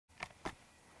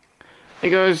Hey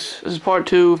guys, this is part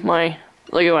 2 of my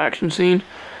LEGO action scene,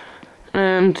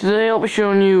 and today I'll be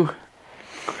showing you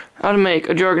how to make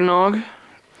a Juggernog,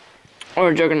 or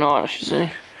a Juggernaut I should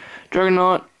say,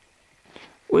 Juggernaut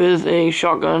with a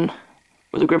shotgun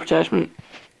with a grip attachment.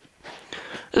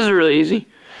 This is really easy.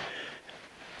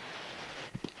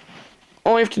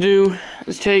 All you have to do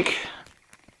is take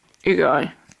your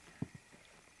guy.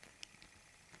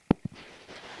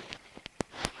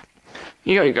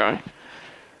 You got your guy.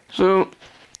 So,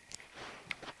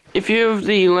 if you have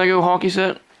the LEGO hockey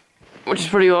set, which is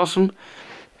pretty awesome,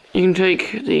 you can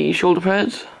take the shoulder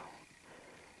pads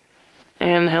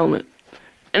and the helmet.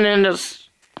 And then that's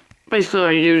basically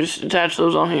all you do, just attach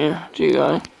those on here to your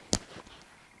guy.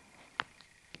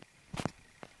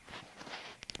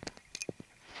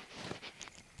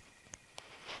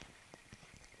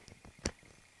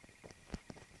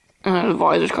 And the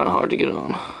visor's kind of hard to get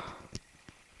on.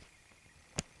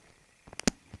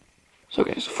 So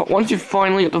okay, so once you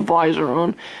finally get the visor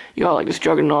on, you got like this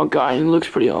Juggernog guy, and he looks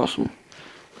pretty awesome.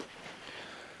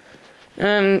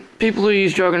 And people who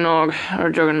use Juggernog, or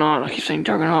Juggernaut, I keep saying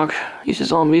Juggernog, use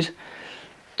zombies,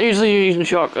 usually you're using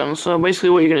shotguns. So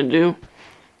basically what you're going to do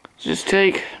is just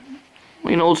take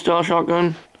an old style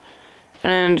shotgun,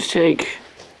 and just take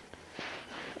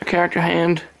a character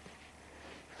hand,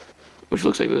 which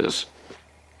looks like this.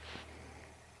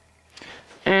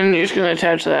 And you're just going to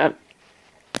attach that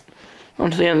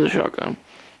onto the end of the shotgun.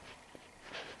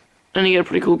 And you get a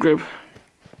pretty cool grip.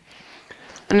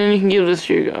 And then you can give this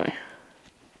to your guy.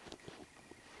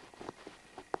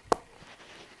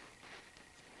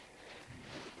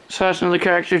 So that's another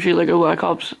character to like a Black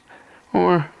Ops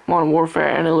or Modern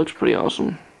Warfare, and it looks pretty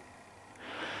awesome.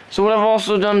 So what I've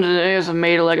also done today is I've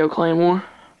made a LEGO Claymore,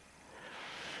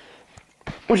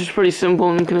 which is pretty simple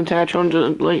and can attach onto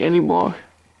like any block.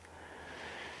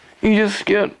 You just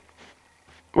get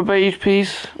a beige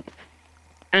piece,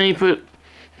 and you put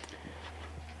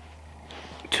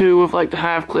two of like the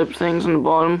half clip things on the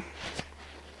bottom.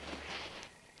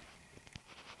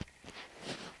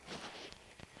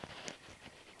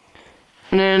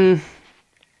 And then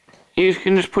you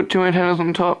can just put two antennas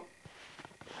on top,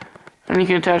 and you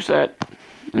can attach that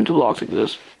into blocks like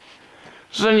this.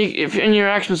 So then, if in your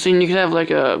action scene, you can have like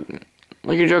your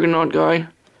Juggernaut guy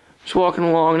just walking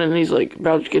along, and then he's like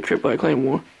about to get tripped by a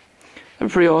claymore. That'd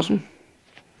be pretty awesome.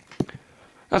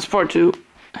 That's part 2.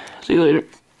 See you later.